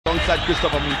alongside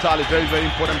Christopher Muntali. Very, very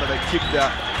important that they keep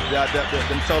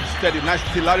themselves steady. Nice to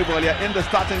see Larry Bolia in the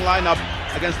starting lineup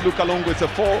against Luka Lungu. It's a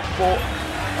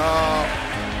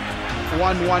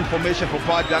 4-4-1-1 formation for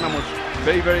Power Dynamos.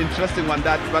 Very, very interesting one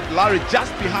that. But Larry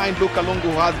just behind Luka Lungu, who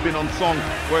has been on song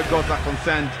where goals are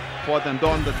concerned for them.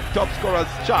 On the top scorers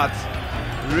charts,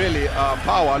 really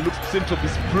Power seems to be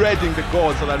spreading the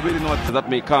goals, so that really not. That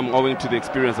may come owing to the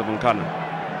experience of Nkana.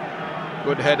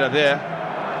 Good header there,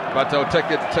 but I'll take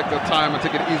the time and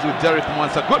take it easy with Derick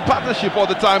Mwansa. Good partnership all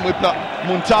the time with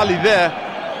Muntali there.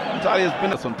 Muntali has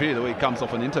been on period the way he comes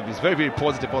off an interview. He's very, very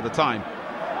positive all the time.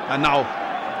 And now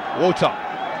Walter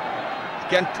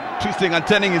again twisting and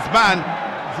turning his man.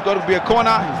 It's got to be a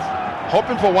corner. He's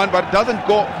hoping for one, but it doesn't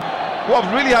go. Who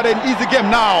have really had an easy game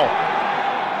now.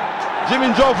 Jimmy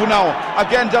Njovu now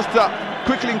again, just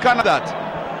quickly Nkana that.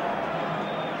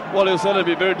 Well, he'll certainly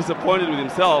be very disappointed with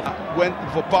himself.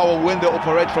 For Power, when they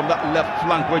operate from that left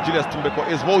flank where Julius Tumbeko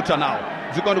is. Walter now.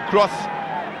 Is he going to cross?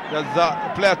 There's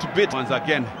a player to beat. Once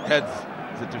again, heads.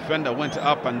 The defender went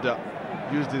up and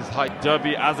used his height.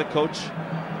 Derby as a coach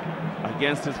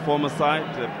against his former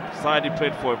side, the side he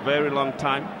played for a very long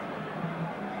time.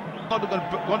 Not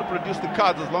going to produce the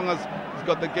cards as long as he's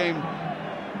got the game.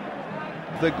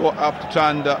 They go up to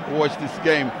try and watch this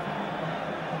game.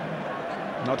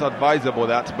 Not advisable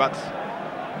that, but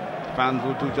fans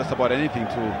will do just about anything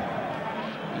to.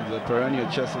 The perennial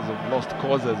chasers of lost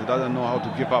causes. He doesn't know how to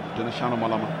give up. Jonashano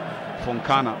Malama for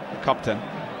Nkana, the captain.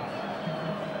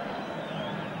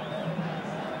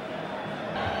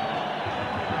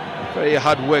 Very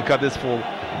hard work at this for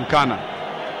Nkana.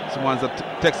 Someone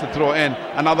that takes the throw in,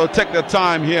 and now they'll take their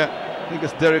time here. I think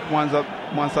it's Derick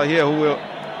Mwansa here who will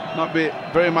not be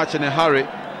very much in a hurry,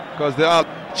 because they are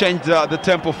changed the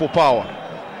tempo for Power.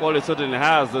 Well, it certainly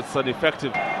has. It's an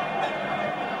effective.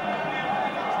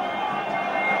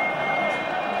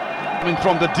 Coming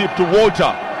from the deep to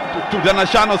Walter, to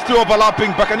Danashano, still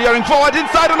overlapping, Buccaneering forward,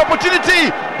 inside an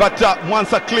opportunity, but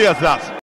Mwansa clears that.